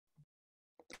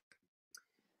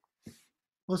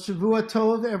Well, Shavua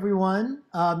Tov, everyone.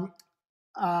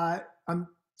 I'm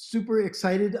super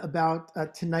excited about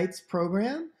tonight's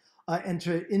program and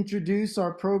to introduce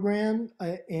our program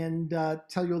and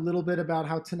tell you a little bit about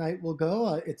how tonight will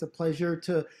go. It's a pleasure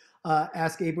to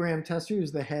ask Abraham Tesser,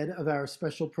 who's the head of our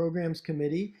Special Programs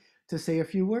Committee, to say a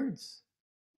few words.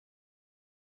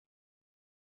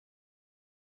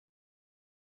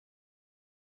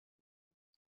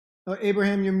 Oh,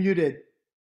 Abraham, you're muted.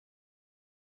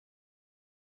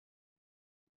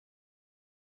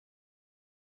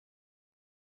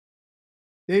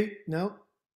 No,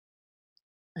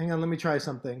 hang on, let me try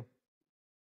something.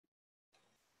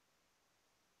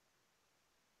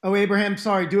 Oh, Abraham,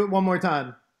 sorry, do it one more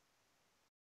time.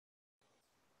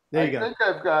 There I you go. think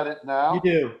I've got it You now.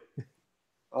 do.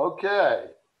 Okay.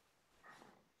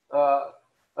 Uh,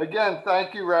 Again,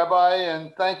 thank you, Rabbi,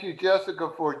 and thank you,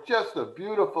 Jessica, for just a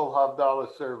beautiful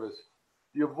Havdalah service.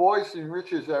 Your voice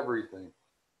enriches everything.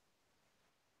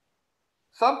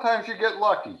 Sometimes you get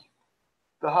lucky.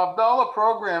 The Havdalah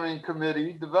Programming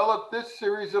Committee developed this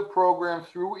series of programs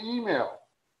through email.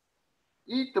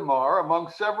 Itamar, among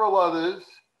several others,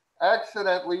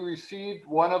 accidentally received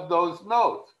one of those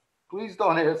notes. Please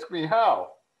don't ask me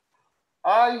how.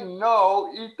 I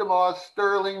know Itamar's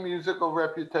sterling musical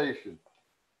reputation.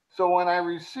 So when I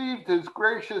received his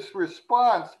gracious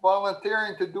response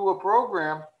volunteering to do a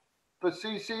program for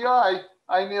CCI,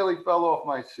 I nearly fell off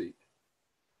my seat.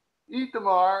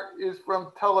 Itamar is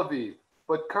from Tel Aviv,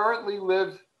 but currently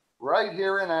lives right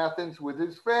here in Athens with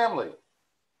his family.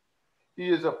 He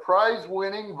is a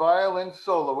prize-winning violin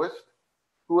soloist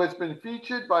who has been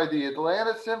featured by the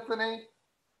Atlanta Symphony,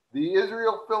 the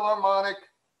Israel Philharmonic,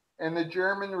 and the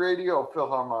German Radio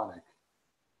Philharmonic.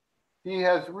 He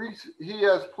has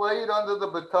played under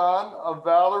the baton of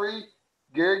Valery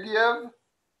Gergiev,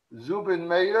 Zubin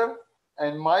Mehta,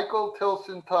 and Michael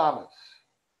Tilson Thomas.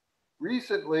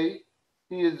 Recently,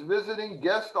 he is visiting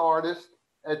guest artist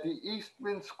at the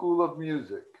Eastman School of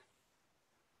Music.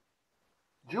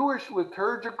 Jewish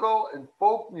liturgical and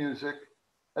folk music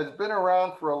has been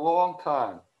around for a long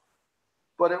time,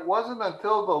 but it wasn't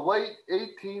until the late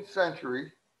 18th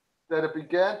century that it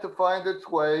began to find its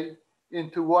way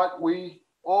into what we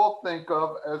all think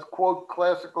of as, quote,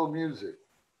 classical music.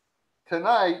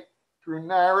 Tonight, through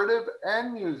narrative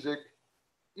and music,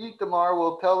 Itamar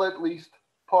will tell at least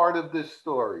part of this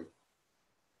story.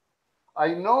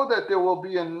 I know that there will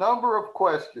be a number of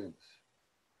questions.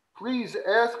 Please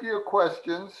ask your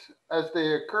questions as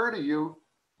they occur to you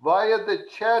via the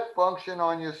chat function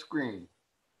on your screen.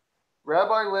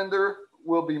 Rabbi Linder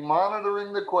will be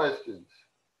monitoring the questions.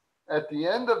 At the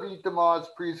end of Itamar's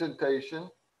presentation,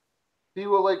 he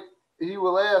will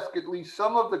ask at least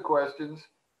some of the questions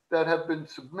that have been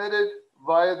submitted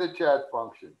via the chat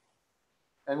function.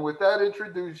 And with that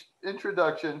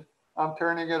introduction, I'm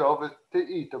turning it over to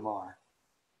Itamar.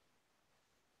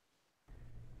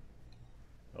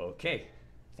 Okay,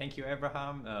 thank you,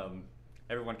 Abraham.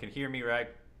 Everyone can hear me, right?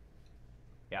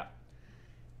 Yeah,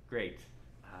 great.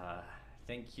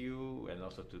 Thank you, and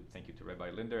also thank you to Rabbi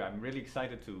Linder. I'm really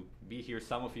excited to be here.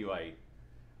 Some of you I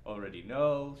already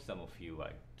know, some of you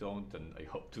I don't, and I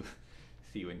hope to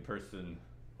see you in person,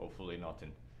 hopefully not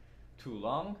in too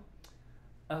long.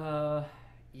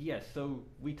 Yes, so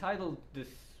we titled this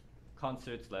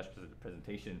concert slash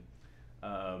presentation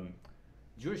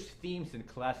Jewish themes in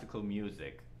classical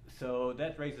music. So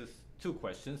that raises two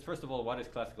questions. First of all, what is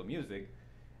classical music?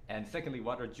 And secondly,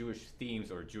 what are Jewish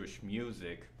themes or Jewish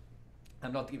music?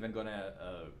 I'm not even gonna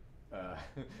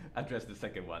address the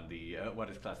second one, the what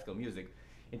is classical music.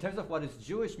 In terms of what is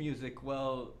Jewish music,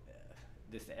 well,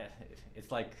 this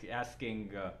it's like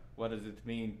asking what does it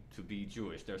mean to be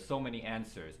Jewish. There are so many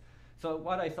answers. So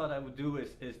what I thought I would do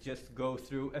is just go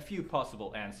through a few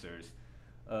possible answers,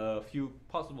 a few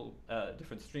possible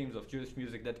different streams of Jewish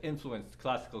music that influenced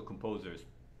classical composers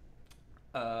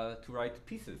to write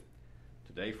pieces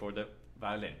today for the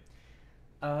violin.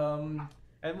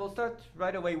 And we'll start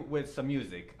right away with some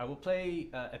music. I will play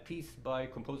a piece by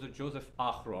composer Joseph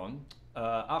Achron.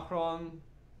 Achron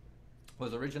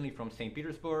was originally from St.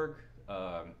 Petersburg,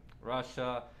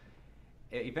 Russia.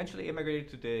 Eventually immigrated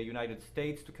to the United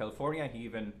States, to California. He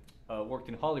even worked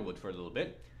in Hollywood for a little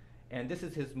bit. And this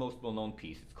is his most well-known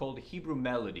piece. It's called Hebrew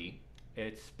Melody.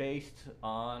 It's based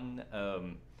on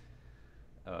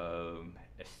a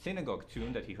synagogue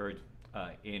tune that he heard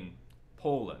in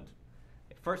Poland.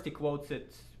 First, he quotes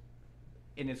it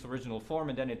in its original form,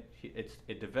 and then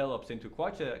it develops into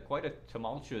quite a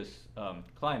tumultuous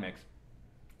climax.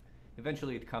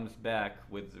 Eventually, it comes back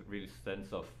with a real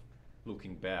sense of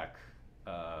looking back,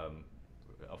 of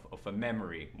a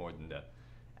memory more than the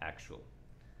actual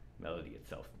melody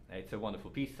itself. It's a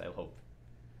wonderful piece. I hope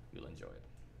you'll enjoy it.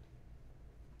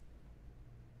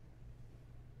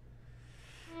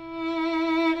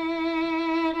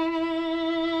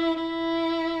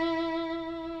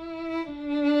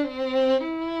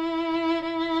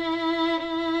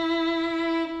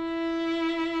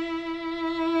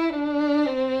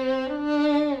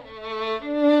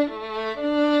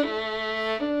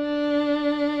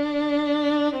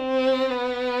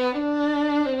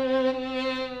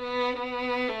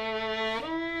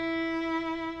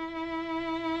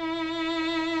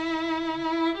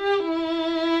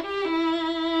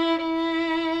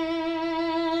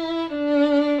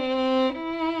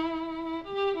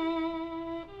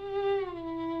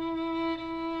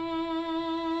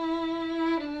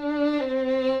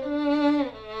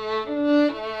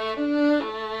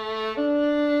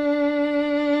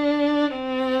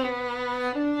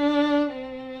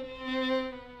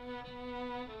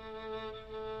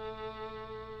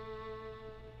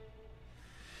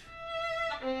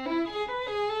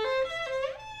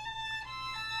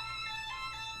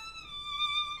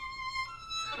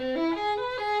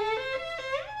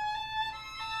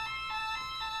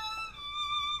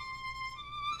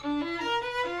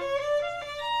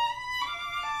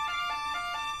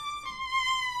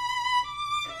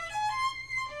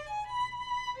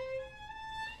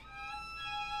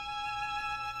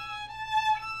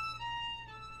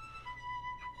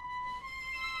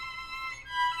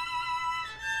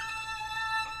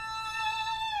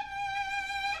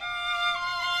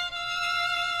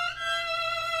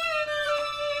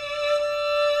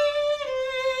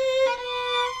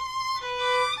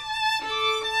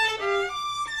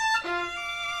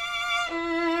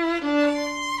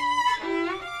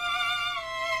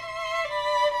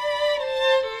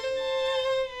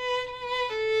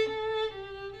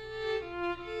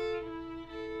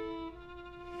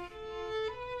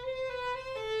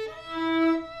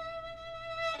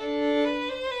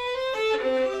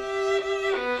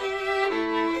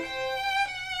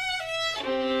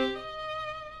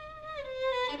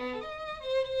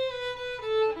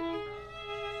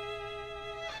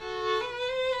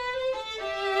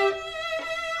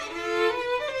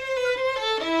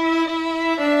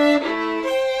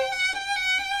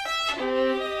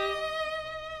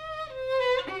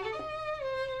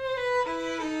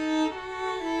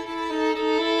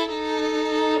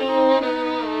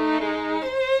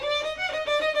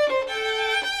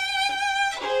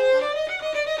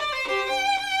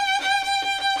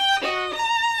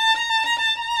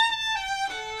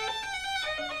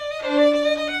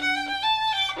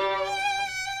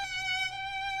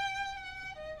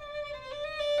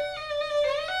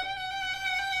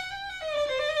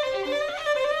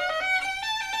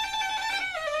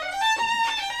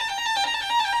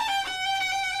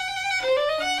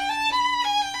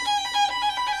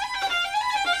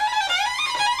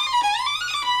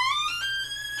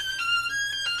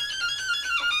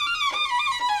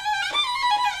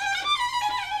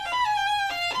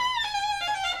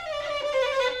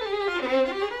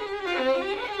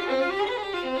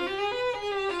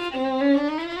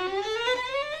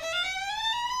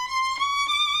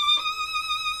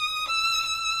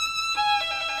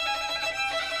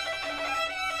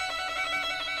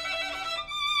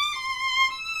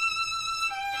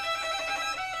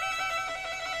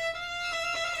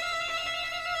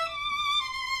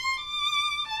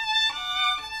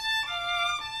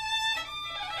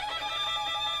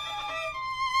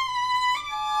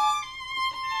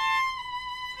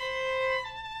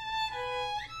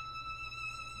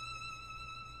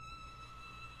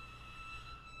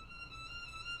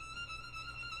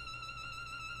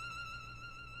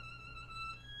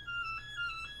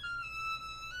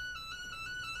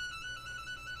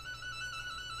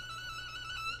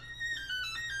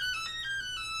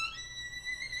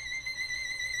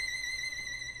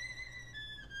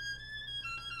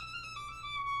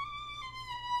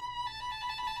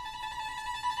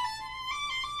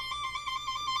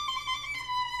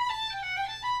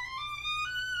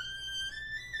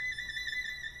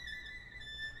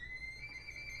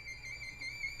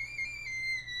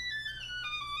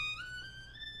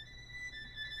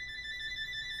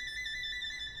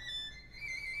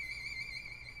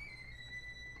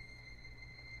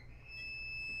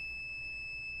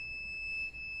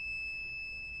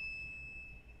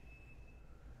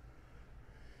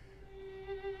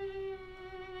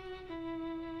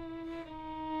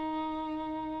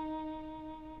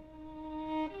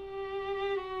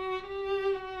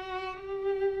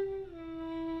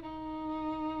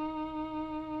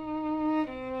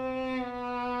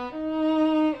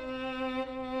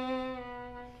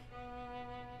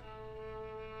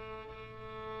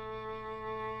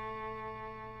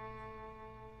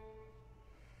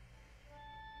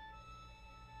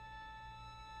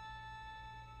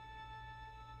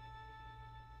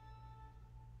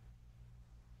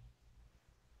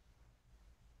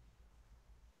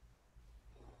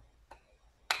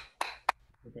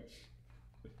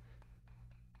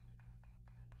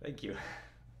 Thank you.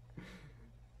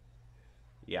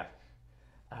 Yeah.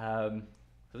 Um,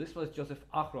 so this was Joseph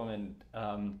Achron,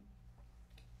 and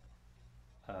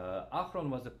Achron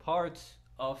was a part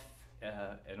of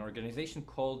an organization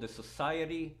called the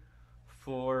Society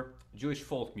for Jewish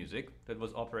Folk Music that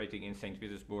was operating in St.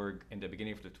 Petersburg in the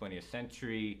beginning of the 20th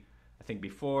century, I think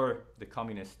before the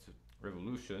Communist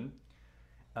Revolution.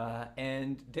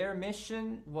 And their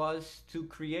mission was to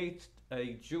create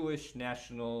a Jewish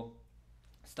national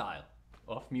style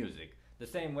of music. The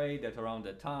same way that around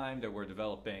that time they were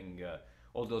developing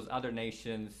all those other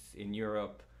nations in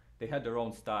Europe, they had their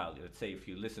own style. Let's say if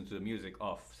you listen to the music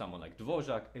of someone like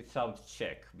Dvorak, it sounds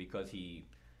Czech because he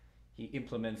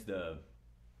implements the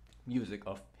music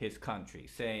of his country.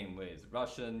 Same with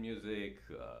Russian music,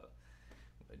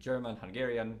 German,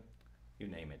 Hungarian, you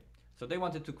name it. So they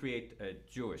wanted to create a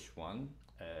Jewish one,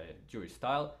 a Jewish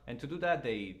style, and to do that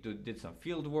they did some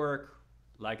field work,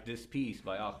 like this piece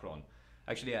by Achron.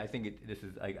 Actually, I think this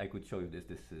is. I could show you this.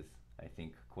 This is, I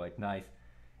think, quite nice.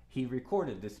 He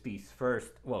recorded this piece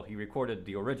first. Well, he recorded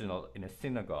the original in a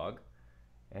synagogue,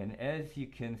 and as you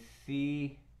can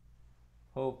see,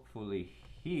 hopefully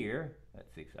here,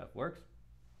 let's see if that works.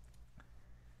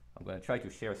 I'm going to try to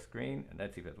share screen, and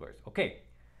let's see if it works. Okay,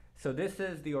 so this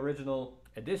is the original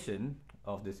edition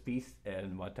of this piece,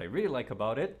 and what I really like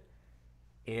about it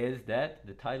is that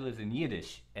the title is in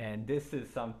Yiddish, and this is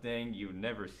something you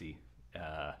never see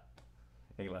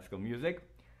in classical music.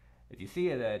 As you see,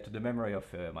 to the memory of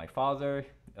my father,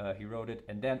 he wrote it,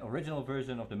 and then original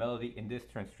version of the melody in this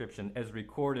transcription as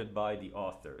recorded by the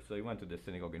author. So he went to the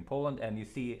synagogue in Poland, and you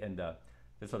see in the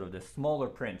sort of the smaller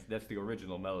print, that's the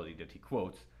original melody that he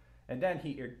quotes, and then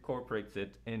he incorporates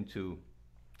it into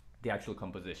the actual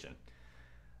composition.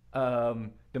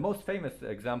 The most famous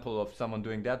example of someone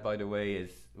doing that, by the way,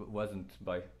 wasn't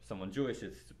by someone Jewish.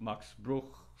 It's Max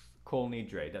Bruch's Kol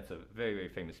Nidre. That's a very, very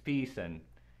famous piece, and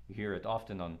you hear it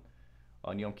often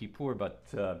on Yom Kippur. But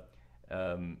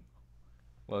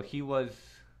well, he was,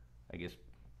 I guess,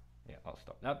 yeah, I'll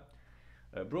stop now.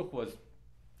 Bruch was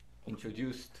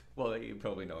introduced. Well, you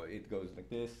probably know it goes like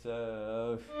this.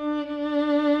 So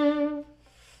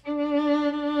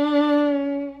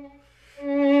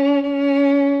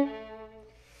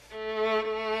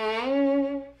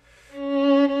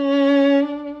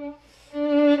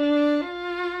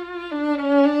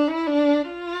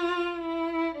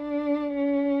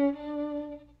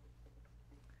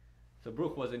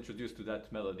Bruch was introduced to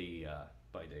that melody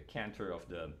by the cantor of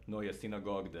the Neue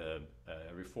Synagogue, the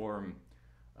Reform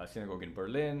synagogue in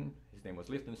Berlin. His name was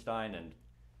Liechtenstein, and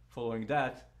following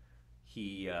that,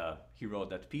 he wrote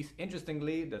that piece.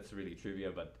 Interestingly, that's really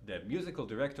trivia, but the musical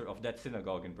director of that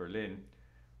synagogue in Berlin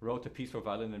wrote a piece for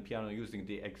violin and piano using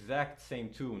the exact same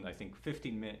tune, I think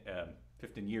 15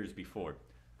 years before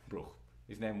Bruch.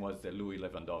 His name was Louis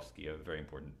Lewandowski, a very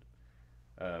important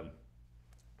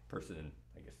person in,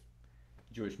 I guess,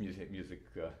 Jewish music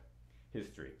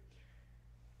history.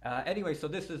 Anyway, so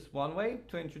this is one way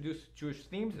to introduce Jewish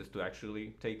themes, is to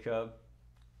actually take a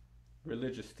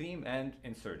religious theme and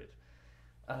insert it.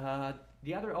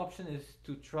 The other option is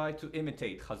to try to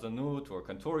imitate Chazanut or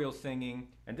cantorial singing,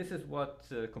 and this is what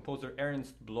composer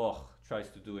Ernst Bloch tries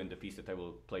to do in the piece that I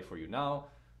will play for you now.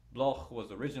 Bloch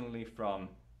was originally from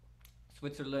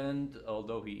Switzerland,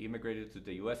 although he immigrated to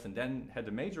the US and then had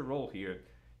a major role here.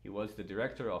 He was the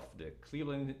director of the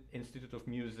Cleveland Institute of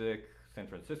Music, San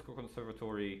Francisco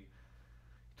Conservatory,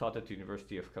 taught at the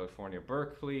University of California,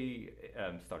 Berkeley,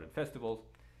 started festivals.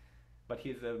 But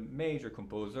he's a major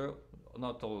composer,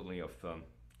 not only of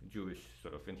Jewish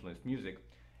sort of influenced music,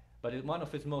 but one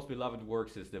of his most beloved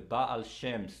works is the Baal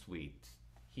Shem Suite.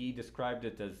 He described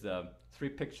it as 3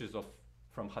 pictures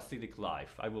from Hasidic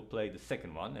life. I will play the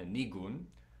second one, a Nigun.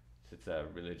 It's a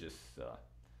religious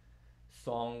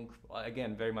song,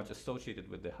 again, very much associated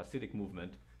with the Hasidic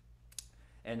movement.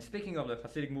 And speaking of the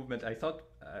Hasidic movement, I thought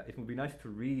it would be nice to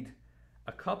read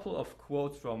a couple of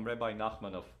quotes from Rabbi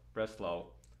Nachman of Breslau,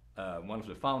 one of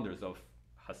the founders of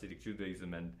Hasidic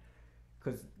Judaism, and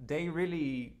because they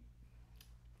really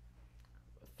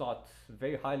thought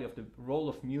very highly of the role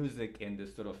of music in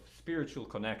this sort of spiritual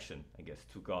connection, I guess,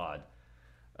 to God,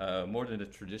 more than the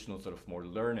traditional sort of more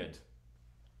learned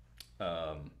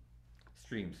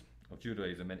streams of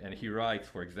Judaism. And he writes,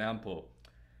 for example,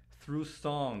 through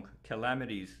song,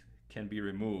 calamities can be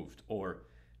removed, or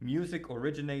music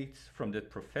originates from the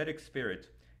prophetic spirit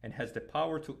and has the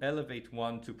power to elevate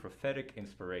one to prophetic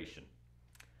inspiration.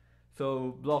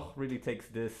 So Bloch really takes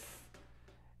this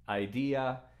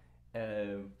idea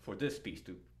for this piece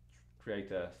to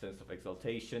create a sense of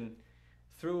exaltation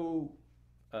through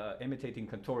imitating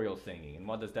cantorial singing. And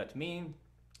what does that mean?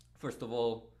 First of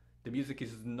all, the music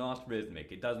is not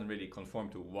rhythmic. It doesn't really conform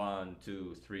to 1,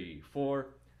 2, 3, 4,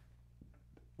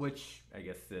 which I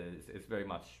guess is very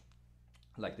much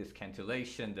like this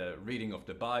cantillation, the reading of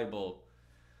the Bible,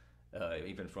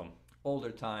 even from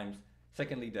older times.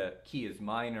 Secondly, the key is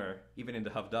minor. Even in the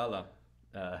Havdalah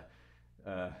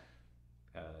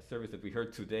service that we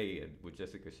heard today, which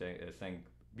Jessica sang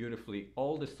beautifully,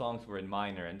 all the songs were in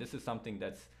minor, and this is something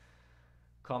that's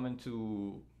common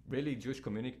to really Jewish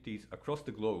communities across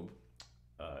the globe,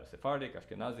 Sephardic,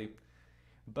 Ashkenazi.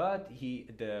 But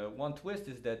the one twist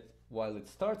is that while it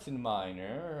starts in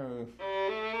minor,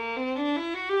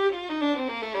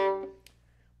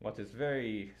 what is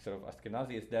very sort of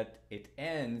Ashkenazi is that it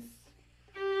ends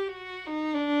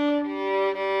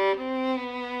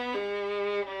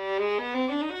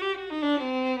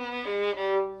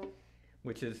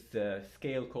which is the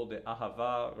scale called the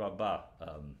Ahava Rabbah,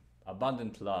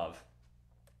 abundant love,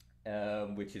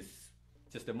 which is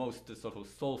just the most sort of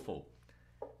soulful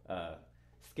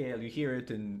scale. You hear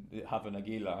it in the Hava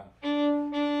Nagila.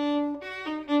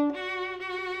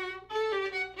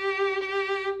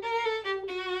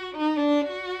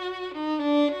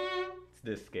 It's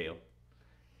this scale.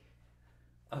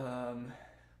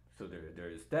 So there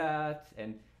is that,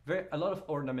 and a lot of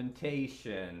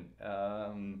ornamentation,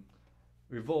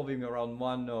 revolving around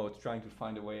one note, trying to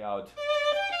find a way out.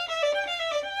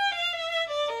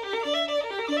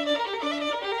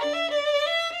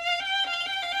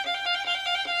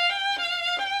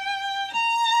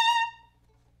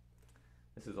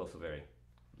 This is also very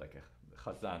like a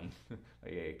chazan,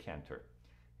 a cantor,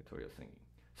 cantorial singing.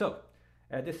 So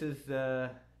this is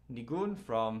Nigun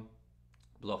from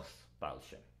Bloch's Baal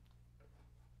Shem.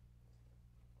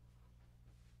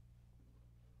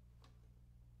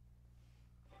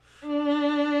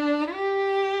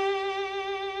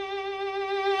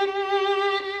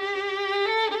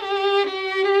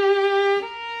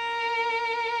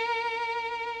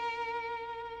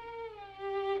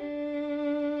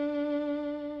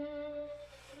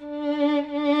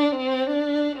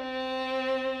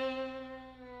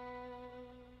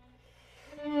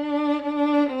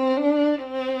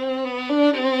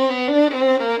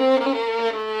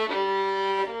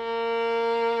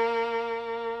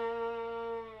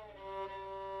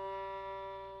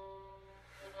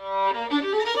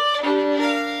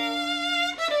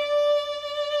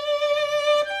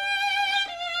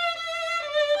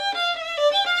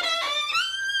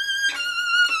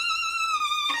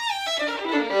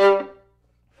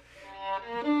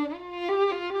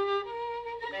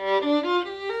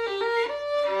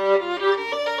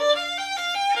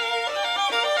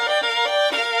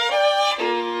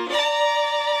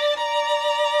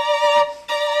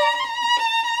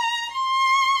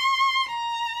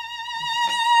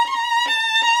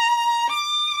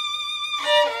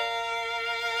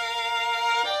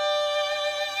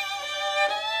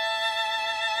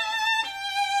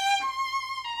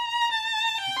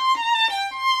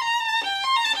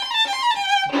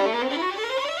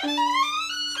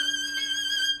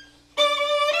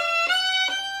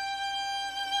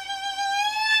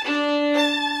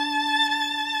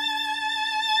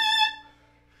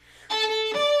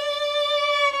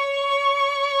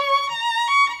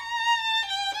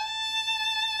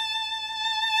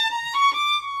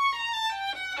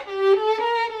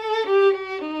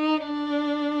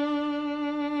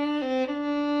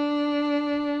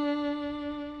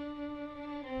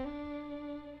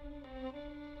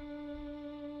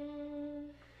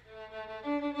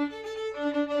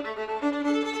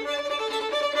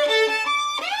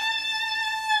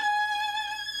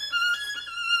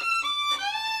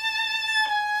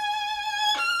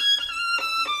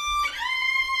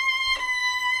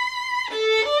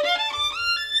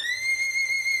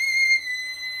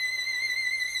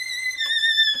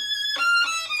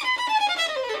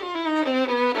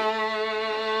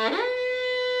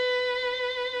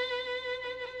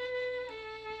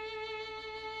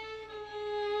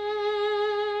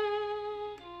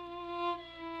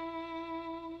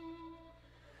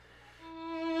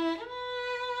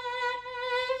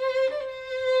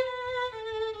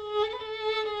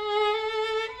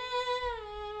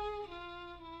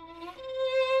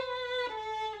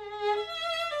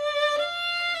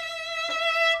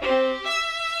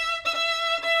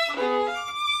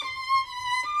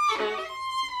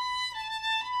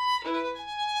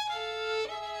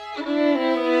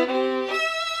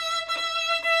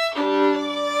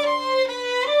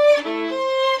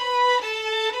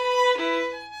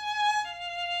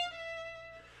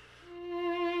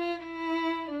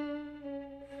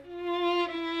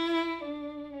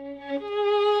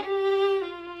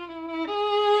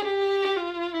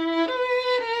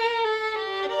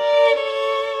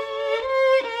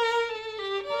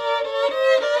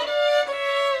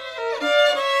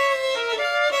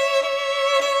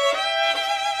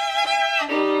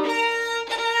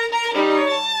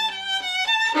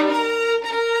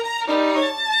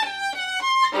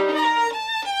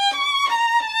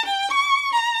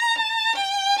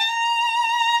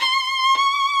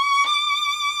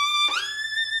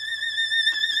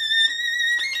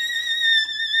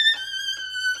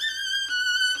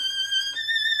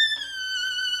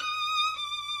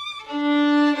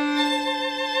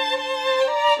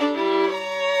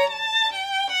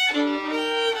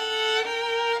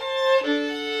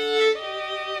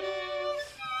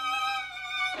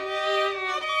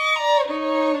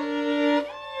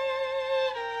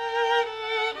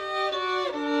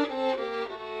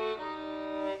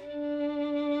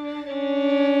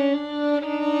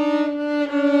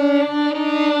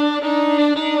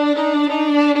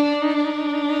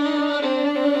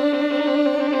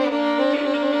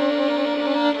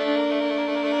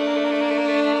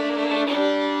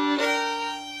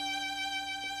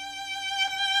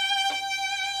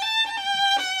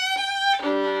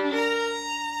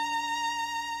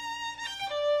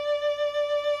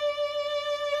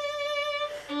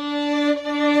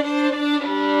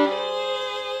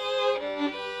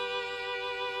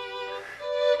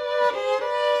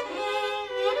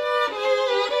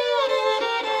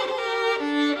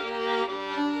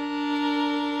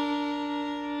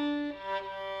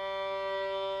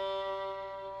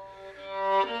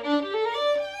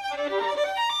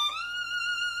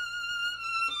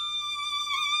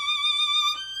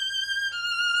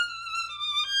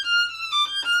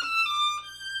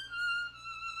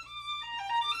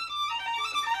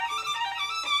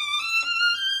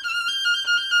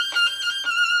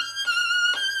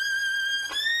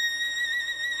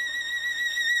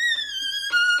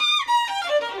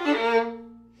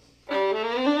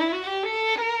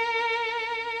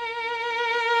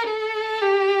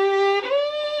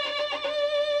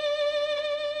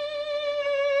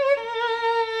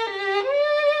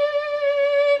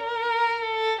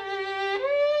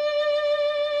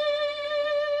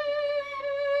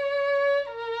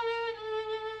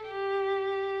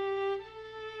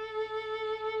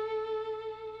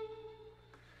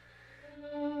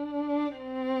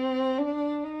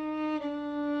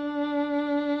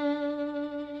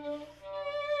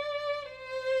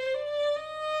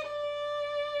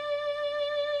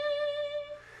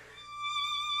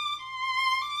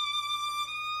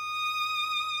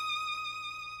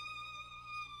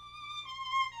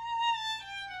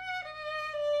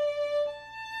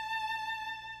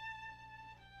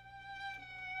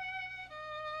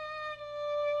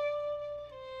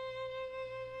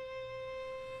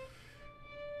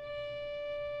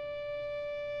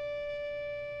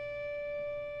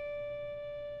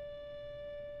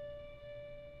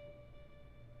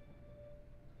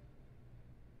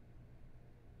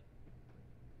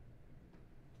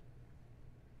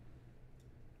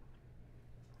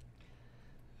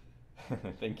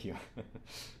 Thank you.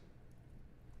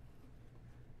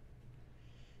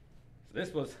 So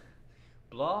this was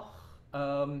Bloch.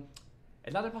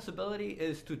 Another possibility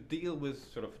is to deal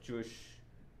with sort of Jewish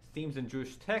themes and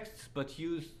Jewish texts, but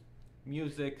use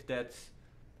music that's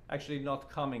actually not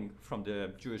coming from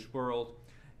the Jewish world.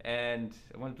 And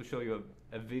I wanted to show you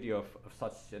a video of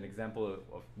such an example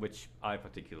of which I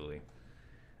particularly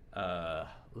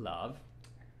love.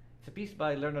 It's a piece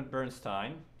by Leonard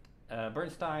Bernstein.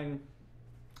 Bernstein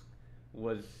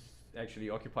was actually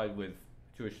occupied with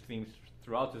Jewish themes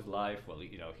throughout his life. Well,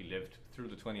 he lived through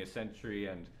the 20th century,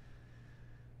 and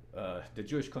the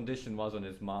Jewish condition was on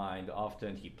his mind.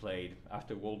 Often he played,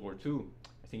 after World War II,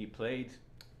 I think he played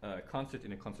a concert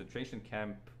in a concentration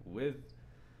camp with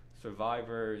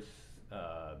survivors.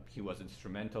 He was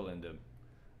instrumental in the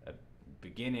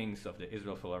beginnings of the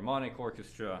Israel Philharmonic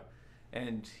Orchestra,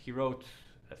 and he wrote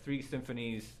 3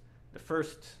 symphonies. The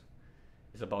first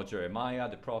is about Jeremiah,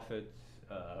 the prophet.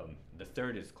 The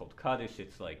third is called Kaddish.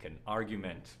 It's like an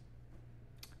argument,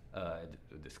 a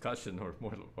discussion, or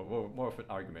more of an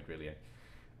argument, really,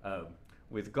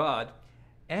 with God.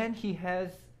 And he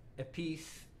has a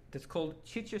piece that's called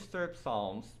Chichester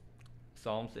Psalms.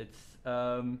 It's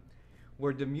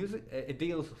where the music, it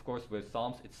deals, of course, with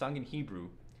Psalms. It's sung in Hebrew.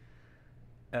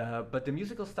 But the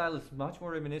musical style is much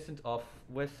more reminiscent of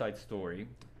West Side Story.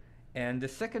 And the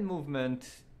second movement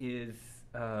is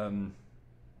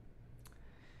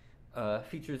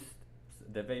features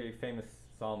the very famous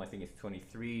psalm, I think it's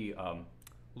 23,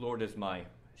 Lord is my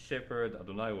shepherd,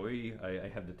 Adonai Roi. I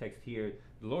have the text here.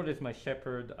 The Lord is my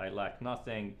shepherd, I lack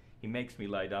nothing. He makes me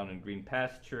lie down in green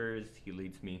pastures. He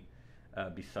leads me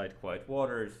beside quiet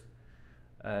waters.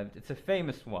 It's a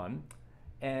famous one.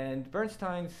 And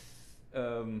Bernstein's,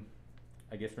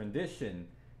 I guess, rendition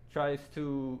tries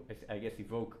to, I guess,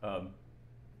 evoke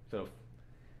sort of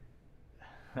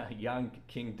young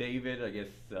King David, I guess,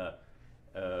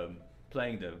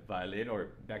 playing the violin, or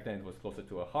back then it was closer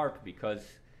to a harp, because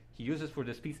he uses for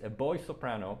this piece a boy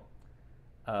soprano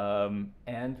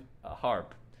and a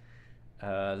harp.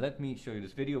 Let me show you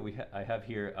this video. I have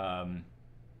here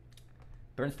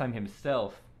Bernstein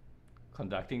himself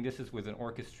conducting. This is with an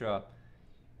orchestra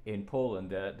in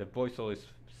Poland. The boy soloist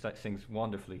sings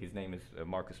wonderfully. His name is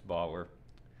Marcus Bauer.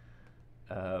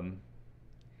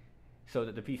 So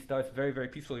that the piece starts very, very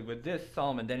peacefully with this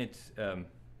psalm, and then it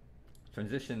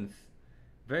transitions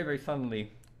very, very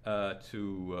suddenly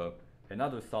to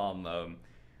another psalm. I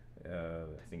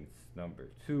think it's number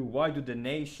 2. Why do the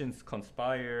nations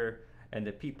conspire and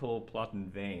the people plot in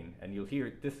vain? And you'll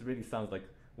hear this really sounds like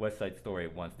West Side Story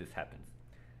once this happens.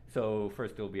 So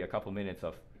first there'll be a couple minutes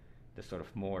of the sort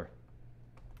of more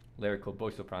lyrical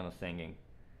boy soprano singing.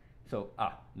 So,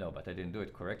 no, but I didn't do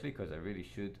it correctly, because I really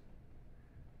should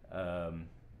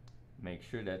make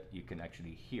sure that you can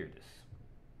actually hear this.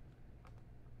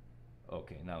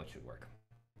 Okay, now it should work.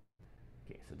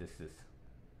 Okay, so this is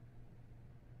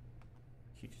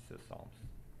Chichester Psalms.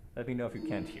 Let me know if you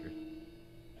can't hear.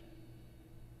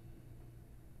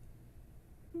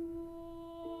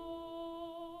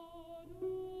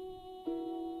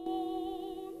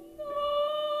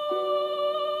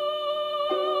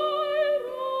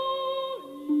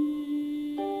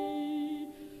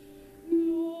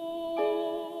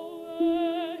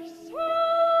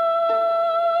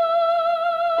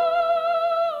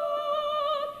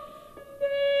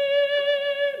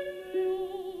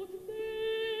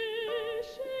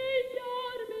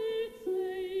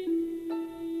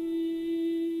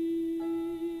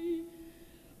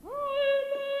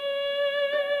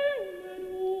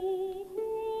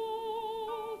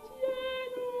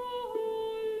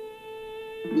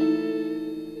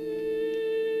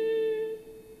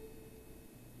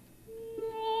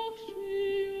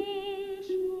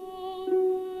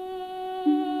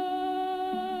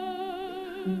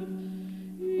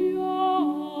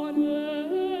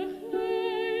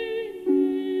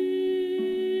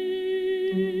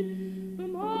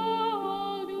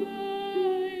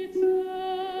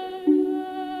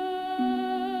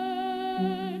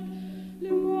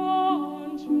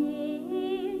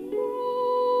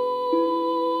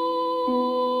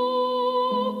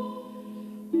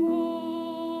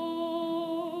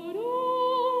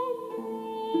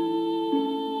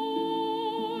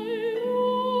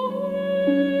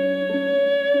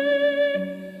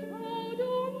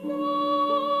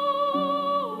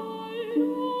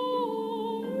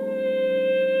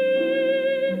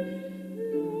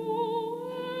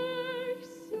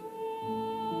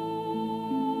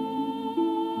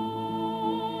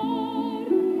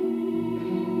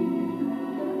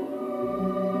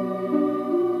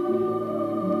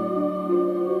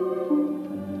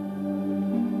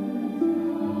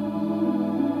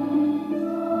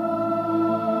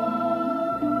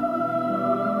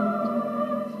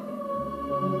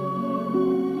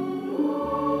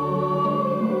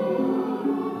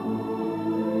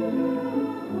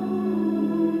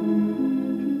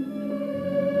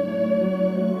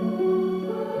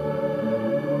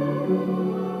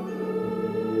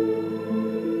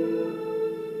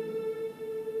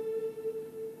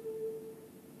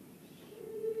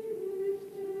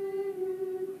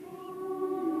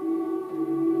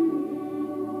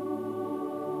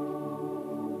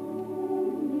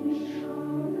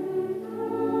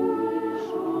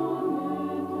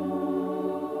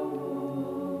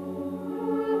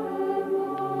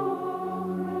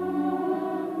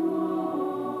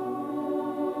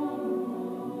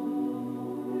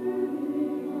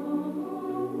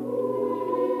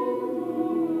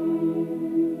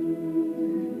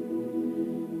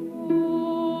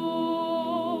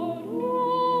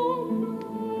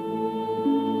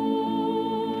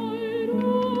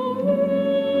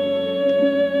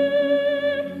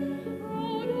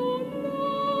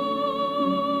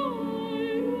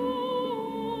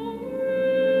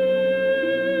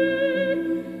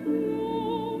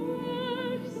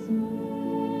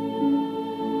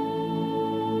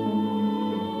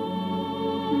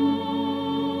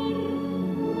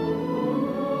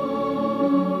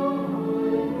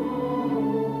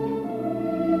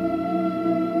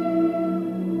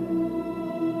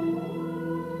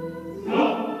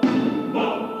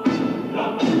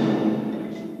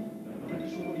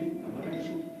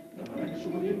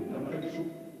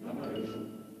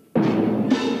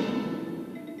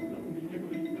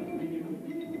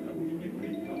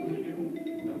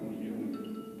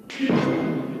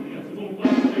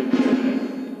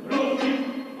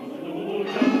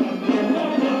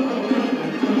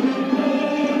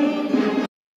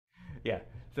 Yeah,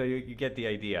 so you get the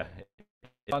idea.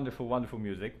 Wonderful, wonderful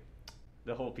music.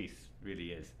 The whole piece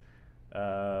really is.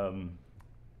 Um,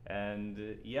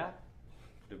 and yeah,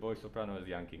 the voice soprano is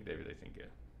young King David, I think,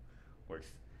 works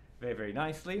very, very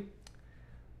nicely.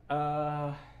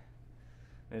 Uh,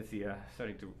 let's see,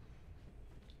 starting to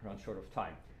run short of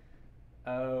time.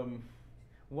 Um,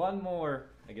 one more,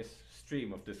 I guess,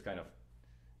 stream of this kind of,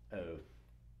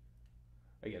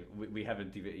 again, we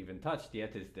haven't even touched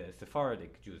yet, is the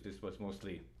Sephardic Jews. This was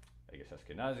mostly, I guess,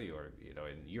 Ashkenazi, or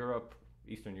in Europe,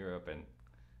 Eastern Europe, and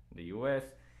the U.S.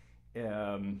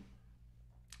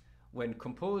 When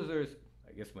composers,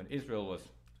 I guess, when Israel was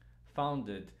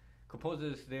founded,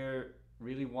 composers there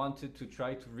really wanted to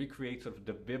try to recreate sort of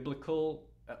the biblical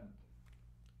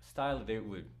style they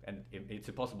would, and it's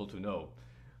impossible to know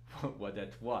what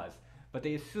that was, but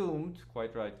they assumed,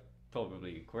 quite right,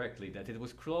 probably correctly, that it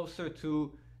was closer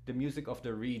to the music of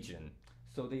the region.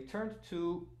 So they turned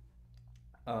to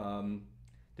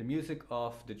the music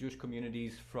of the Jewish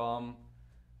communities from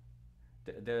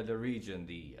the region,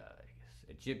 the I guess,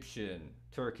 Egyptian,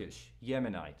 Turkish,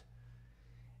 Yemenite.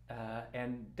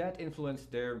 And that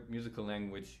influenced their musical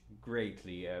language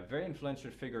greatly. A very influential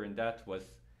figure in that was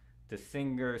the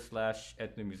singer slash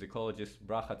ethnomusicologist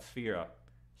Bracha Tzfira.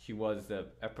 She was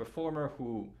a performer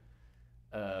who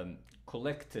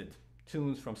collected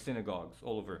tunes from synagogues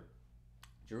all over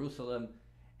Jerusalem,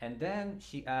 and then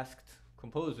she asked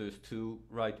composers to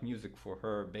write music for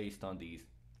her based on these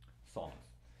songs.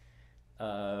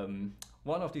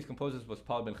 One of these composers was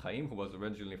Paul Ben Chaim, who was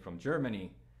originally from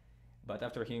Germany, but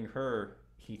after hearing her,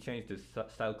 he changed his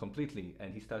style completely,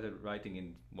 and he started writing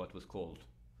in what was called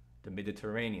the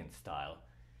Mediterranean style,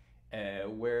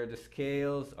 where the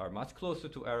scales are much closer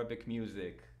to Arabic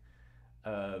music.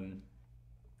 And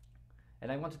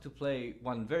I wanted to play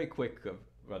one very quick,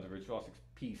 rather virtuosic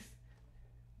piece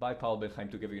by Paul Ben Chaim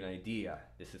to give you an idea.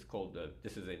 This is called,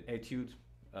 this is an etude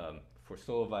for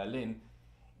solo violin,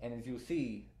 and as you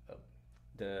see,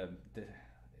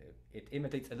 it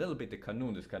imitates a little bit the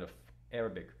Canon, this kind of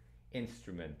Arabic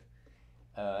instrument,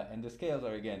 and the scales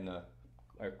are again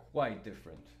are quite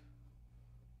different.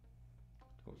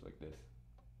 It goes like this.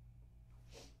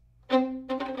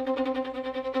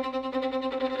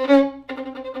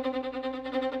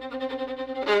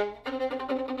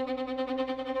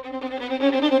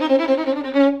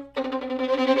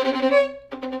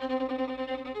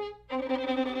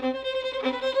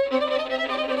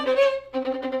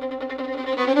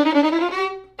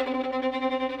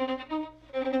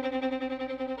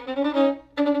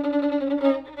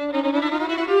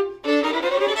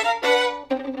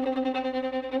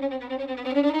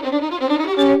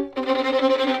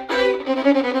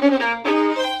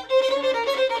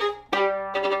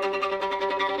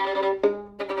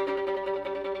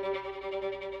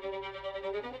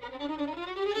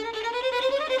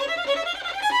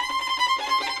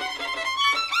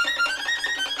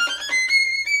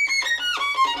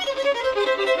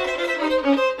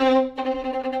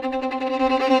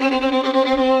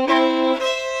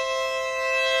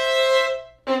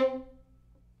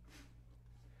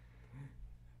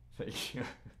 Thank you.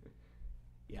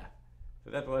 Yeah, so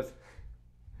that was,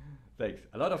 thanks,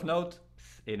 a lot of notes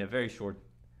in a very short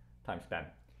time span.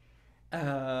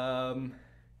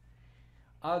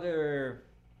 Other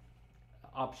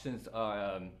options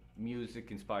are music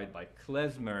inspired by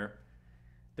klezmer.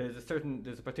 There's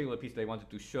a particular piece that I wanted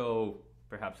to show.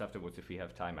 Perhaps afterwards, if we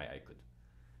have time, I could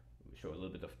show a little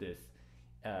bit of this.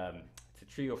 It's a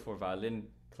trio for violin,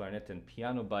 clarinet, and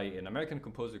piano by an American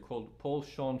composer called Paul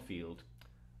Schoenfield.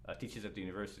 Teaches at the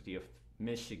University of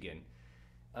Michigan.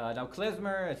 Now,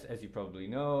 klezmer, as you probably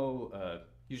know,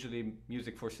 usually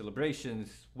music for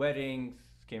celebrations, weddings,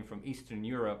 came from Eastern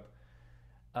Europe.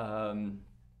 And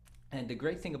the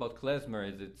great thing about klezmer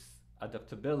is its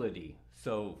adaptability.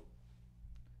 So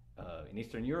in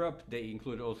Eastern Europe, they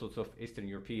include all sorts of Eastern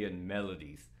European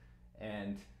melodies.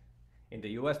 And in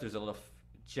the US, there's a lot of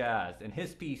jazz. And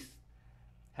his piece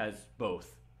has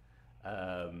both.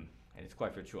 And it's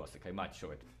quite virtuosic. I might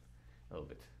show it a little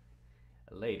bit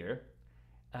later.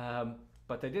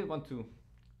 But I did want to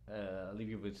leave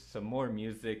you with some more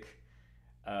music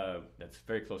that's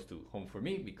very close to home for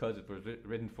me, because it was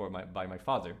written by my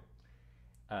father,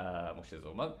 Moshe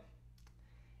Zorman.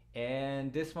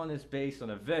 And this one is based on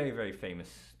a very, very famous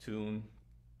tune,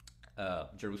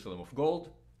 Jerusalem of Gold.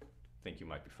 think you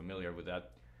might be familiar with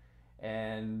that.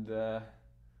 And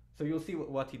so you'll see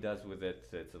what he does with it.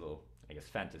 It's a little, I guess,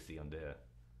 fantasy on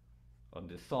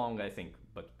the song, I think,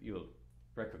 but you'll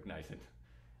recognize it,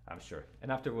 I'm sure.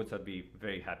 And afterwards, I'd be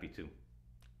very happy to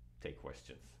take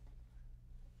questions.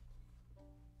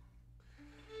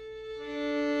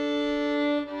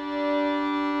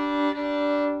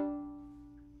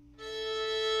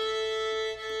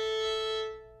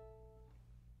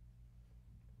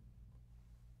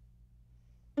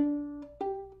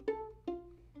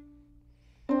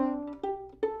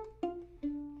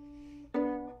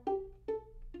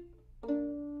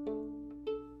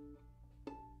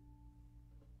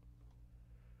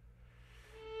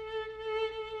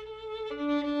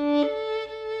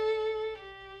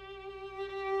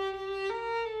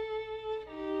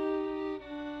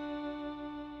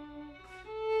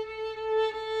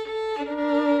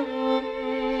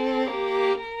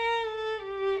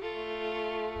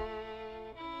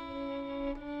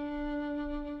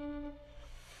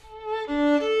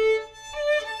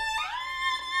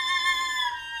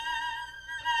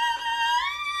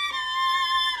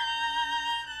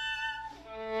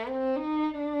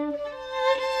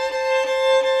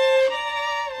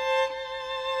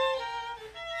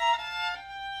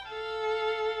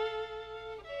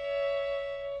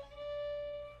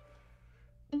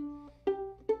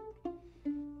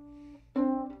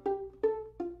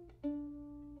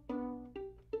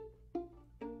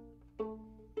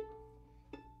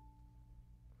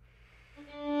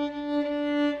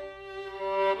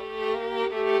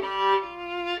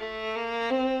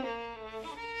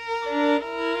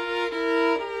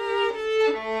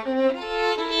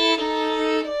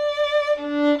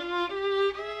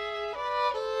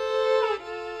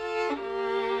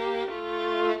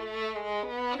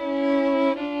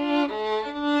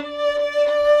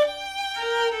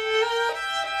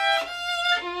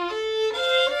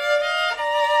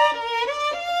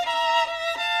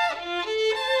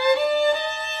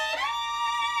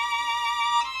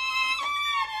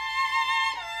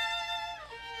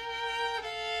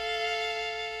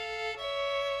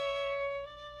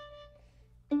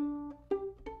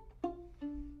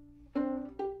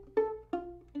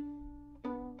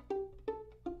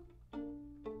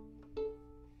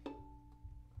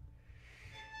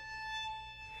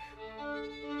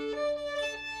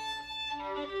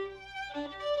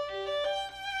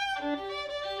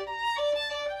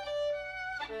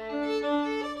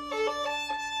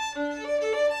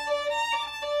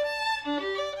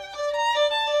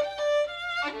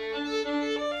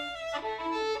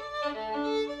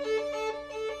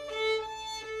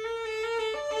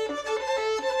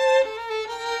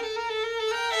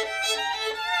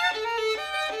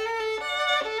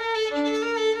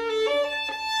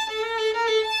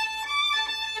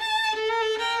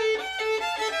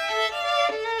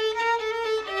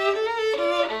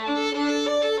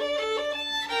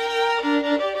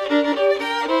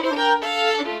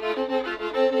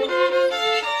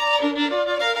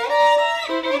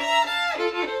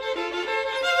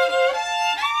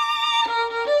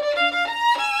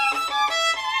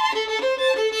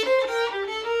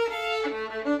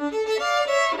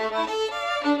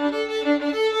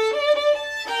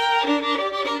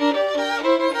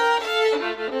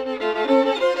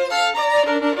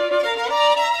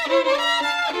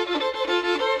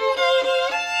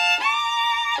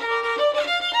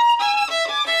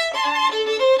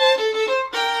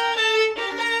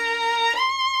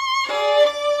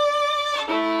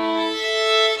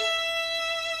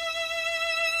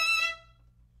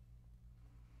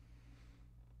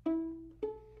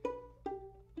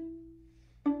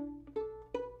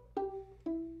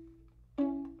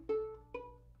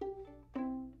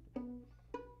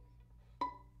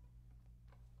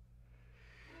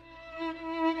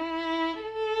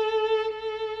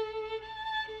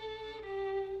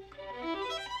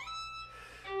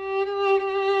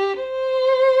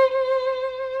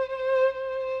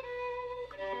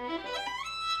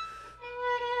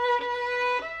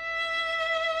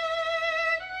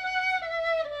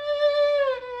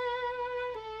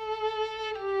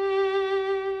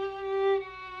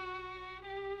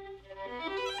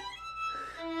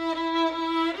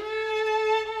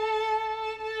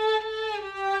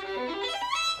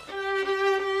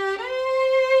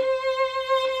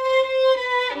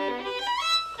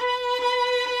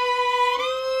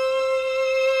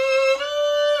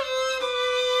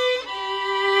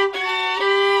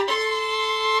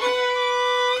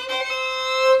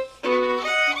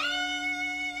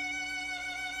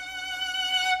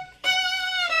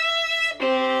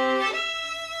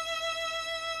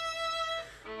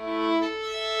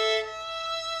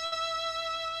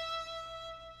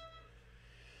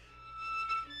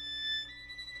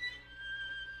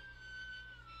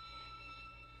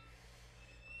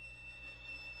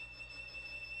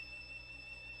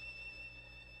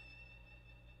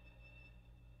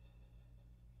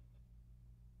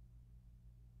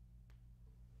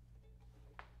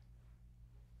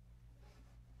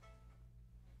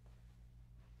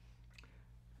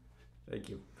 Thank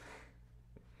you.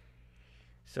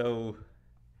 So,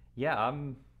 yeah,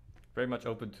 I'm very much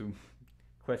open to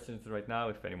questions right now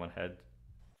if anyone had.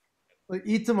 Well,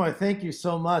 Itamar, thank you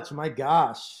so much. My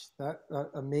gosh, that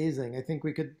amazing. I think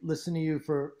we could listen to you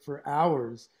for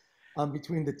hours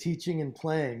between the teaching and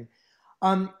playing.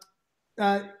 Um,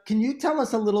 can you tell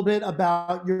us a little bit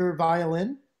about your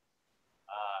violin?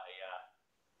 Yeah.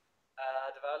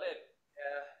 The violin,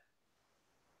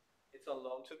 it's on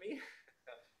loan to me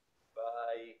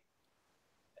by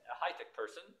a high-tech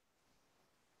person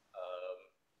um,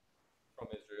 from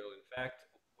Israel, in fact,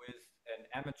 with an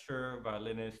amateur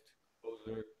violinist,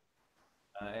 composer,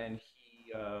 and he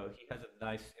has a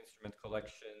nice instrument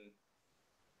collection,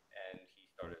 and he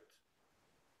started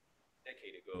a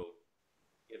decade ago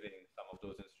giving some of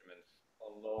those instruments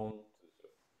on loan to sort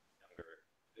of younger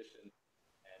musicians,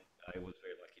 and I was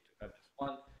very lucky to have this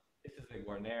one. This is a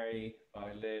Guarneri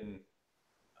violin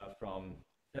from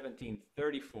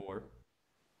 1734.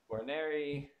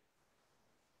 Guarneri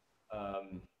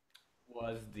um,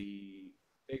 was the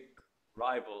big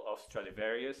rival of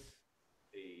Stradivarius.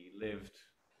 They lived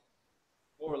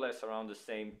more or less around the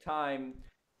same time,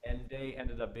 and they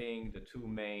ended up being the two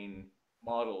main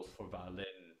models for violin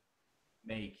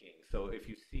making. So if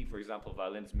you see, for example,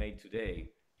 violins made today,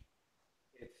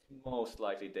 it's most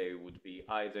likely they would be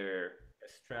either a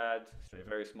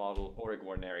Stradivarius model, or a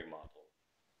Guarneri model.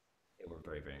 They were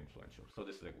very, very influential. So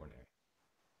this is a Guarneri.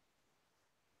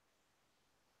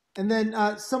 And then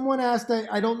someone asked,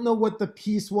 I don't know what the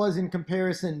piece was in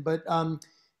comparison, but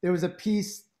there was a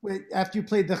piece after you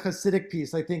played the Hasidic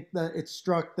piece. I think that it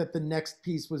struck that the next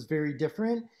piece was very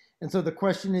different. And so the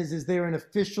question is there an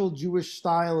official Jewish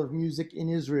style of music in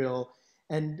Israel?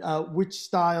 And which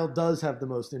style does have the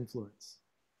most influence?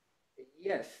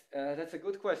 Yes, that's a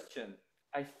good question.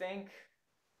 I think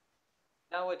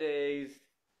nowadays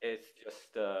it's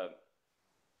just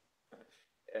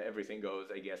everything goes,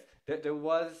 I guess. There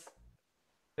was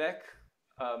back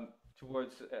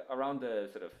towards around the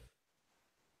sort of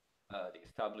the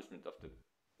establishment of the,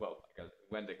 well, I guess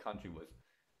when the country was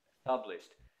established,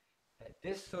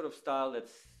 this sort of style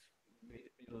that's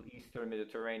Middle Eastern,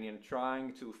 Mediterranean,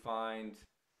 trying to find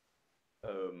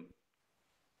um,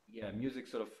 yeah, music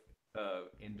sort of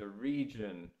in the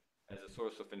region as a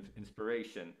source of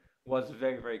inspiration was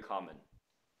very, very common.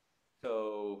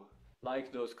 So,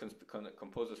 like those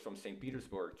composers from St.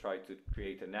 Petersburg tried to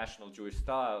create a national Jewish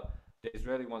style, the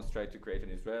Israeli ones tried to create an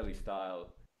Israeli style,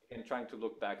 and trying to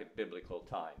look back at biblical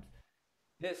times.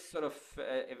 This sort of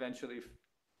eventually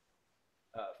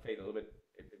faded a little bit.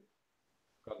 It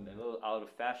gotten a little out of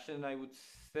fashion, I would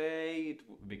say.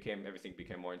 It became everything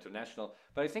became more international,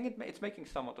 but I think it's making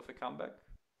somewhat of a comeback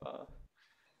uh,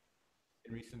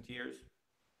 in recent years.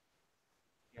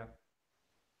 Yeah.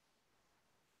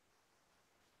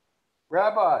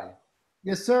 Rabbi,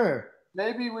 Yes, sir.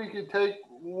 maybe we could take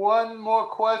one more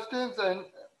questions and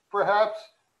perhaps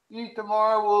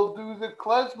Itamar will do the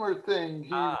klezmer thing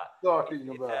he's Ah, talking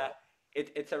it's a about.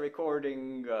 it's a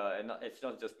recording, and it's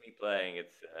not just me playing.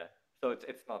 So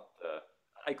it's not.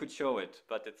 I could show it,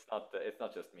 but it's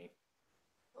not just me.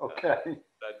 Uh, Okay.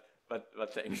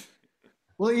 but thanks.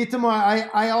 Well, Itamar,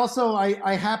 I also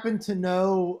I happen to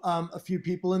know a few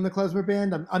people in the klezmer band.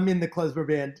 I'm in the klezmer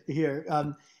band here,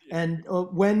 Yeah, and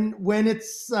when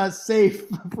it's safe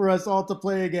for us all to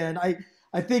play again,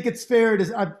 I think it's fair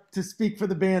to speak for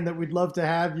the band that we'd love to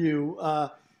have you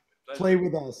play pleasure.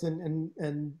 with us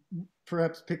and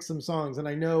perhaps pick some songs. And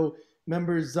I know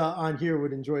members on here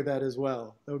would enjoy that as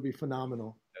well. That would be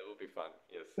phenomenal. That will be fun.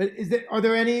 Yes. But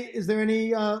is there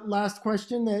any last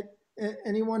question that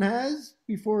anyone has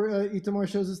before Itamar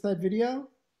shows us that video?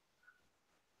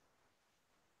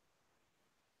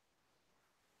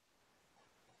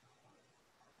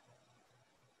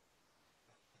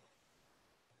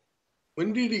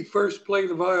 When did he first play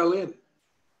the violin?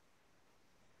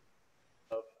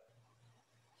 Um,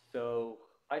 so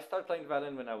I started playing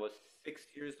violin when I was 6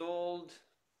 years old.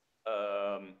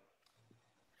 Um,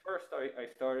 First, I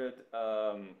started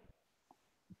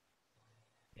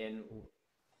in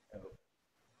uh,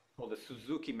 called the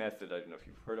Suzuki method. I don't know if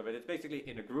you've heard of it. It's basically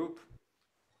in a group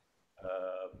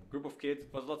of kids.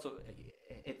 It was lots of.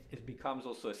 It becomes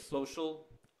also a social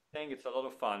thing. It's a lot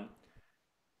of fun.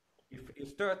 You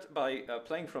start by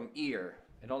playing from ear,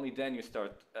 and only then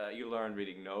you learn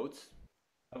reading notes,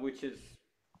 which is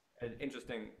an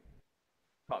interesting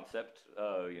concept.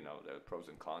 The pros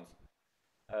and cons.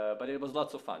 But it was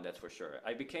lots of fun, that's for sure.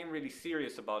 I became really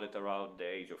serious about it around the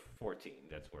age of 14.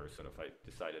 That's where sort of I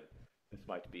decided this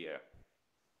might be a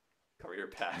career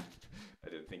path. I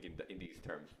didn't think in these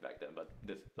terms back then, but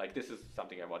this is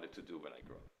something I wanted to do when I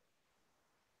grew up.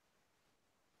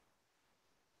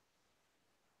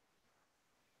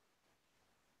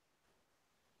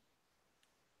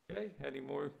 Okay, any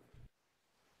more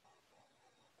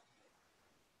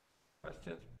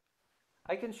questions?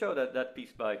 I can show that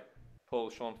piece by Paul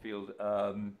Schoenfield.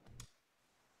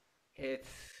 It's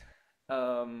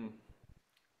um,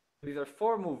 these are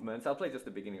four movements. I'll play just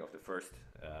the beginning of the first,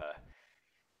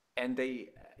 and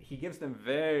he gives them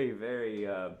very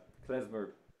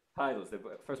klezmer titles. The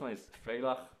first one is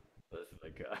Freilach, that's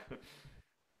like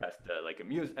past like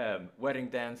a wedding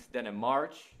dance, then a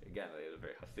march, again a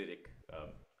very Hasidic,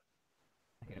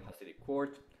 in a Hasidic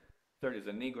court. Third is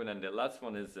a Nigun, and the last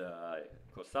one is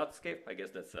Kosatske. I guess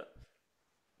that's a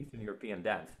Eastern European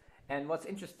dance. And what's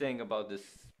interesting about this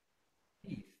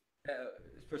piece,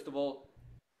 first of all,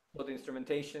 for the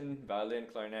instrumentation, violin,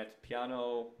 clarinet,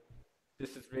 piano,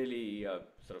 this is really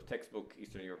sort of textbook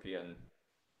Eastern European,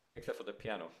 except for the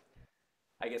piano.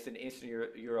 I guess in Eastern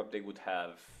Europe they would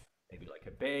have maybe like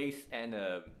a bass and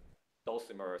a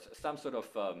dulcimer, some sort of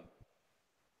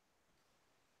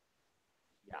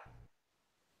yeah,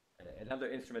 another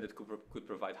instrument that could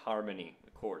provide harmony,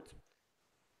 chords.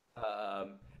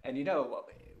 And you know,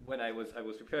 when I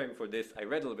was preparing for this, I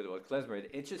read a little bit about klezmer.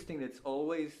 It's interesting that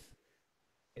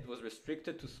it was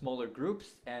restricted to smaller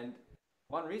groups, and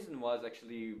one reason was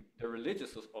actually the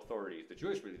religious authorities, the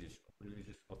Jewish religious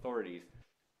authorities.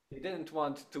 They didn't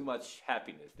want too much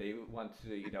happiness. They want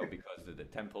to, you know, because the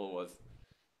temple was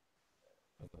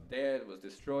dead, was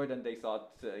destroyed, and they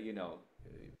thought, you know,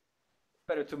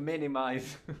 better to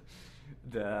minimize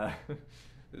the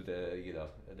the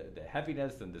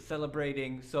happiness and the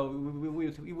celebrating. So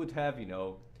we would have, you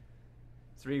know,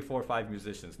 3, 4, 5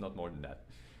 musicians, not more than that.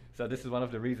 So this is one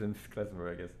of the reasons klezmer,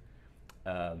 I guess,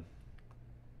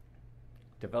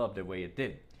 developed the way it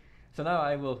did. So now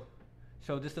I will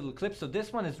show this little clip. So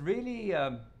this one is really,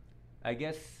 I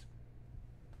guess,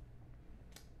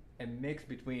 a mix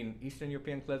between Eastern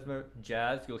European klezmer,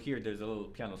 jazz. You'll hear there's a little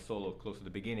piano solo close to the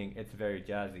beginning. It's very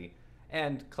jazzy,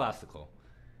 and classical.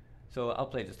 So I'll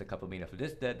play just a couple minutes of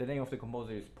this. The name of the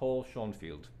composer is Paul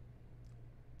Schoenfield.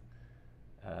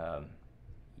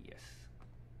 Yes.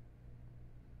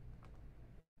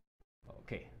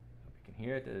 Okay, we can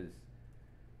hear it.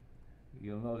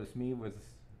 You'll notice me with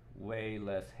way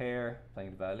less hair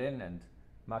playing the violin, and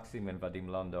Maxim and Vadim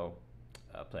Lando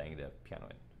playing the piano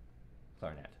and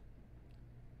clarinet.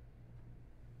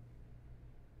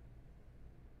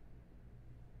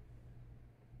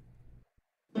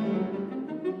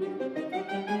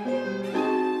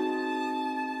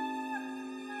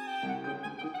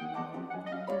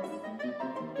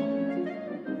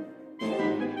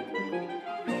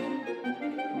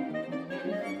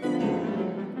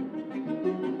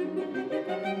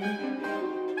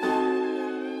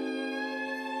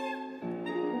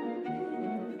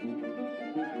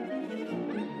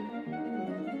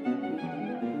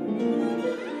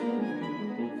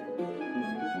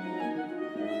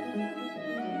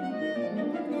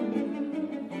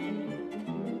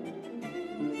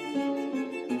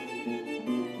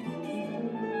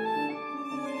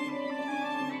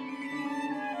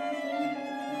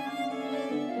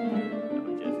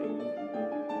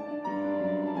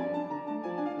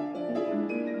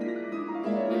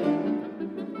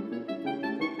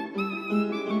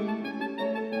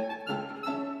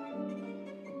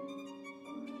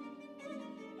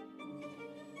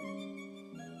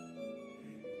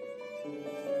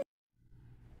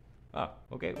 Ah,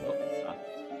 okay. Well,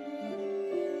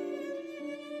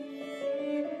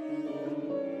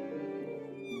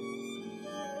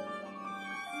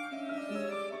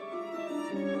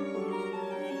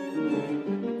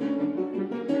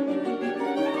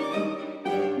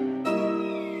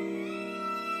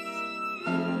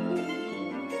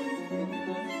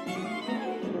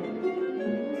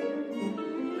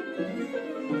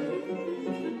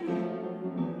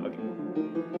 okay.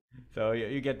 So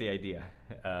you get the idea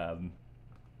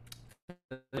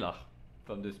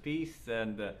from this piece,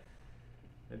 and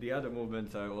the other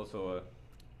movements are also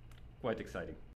quite exciting.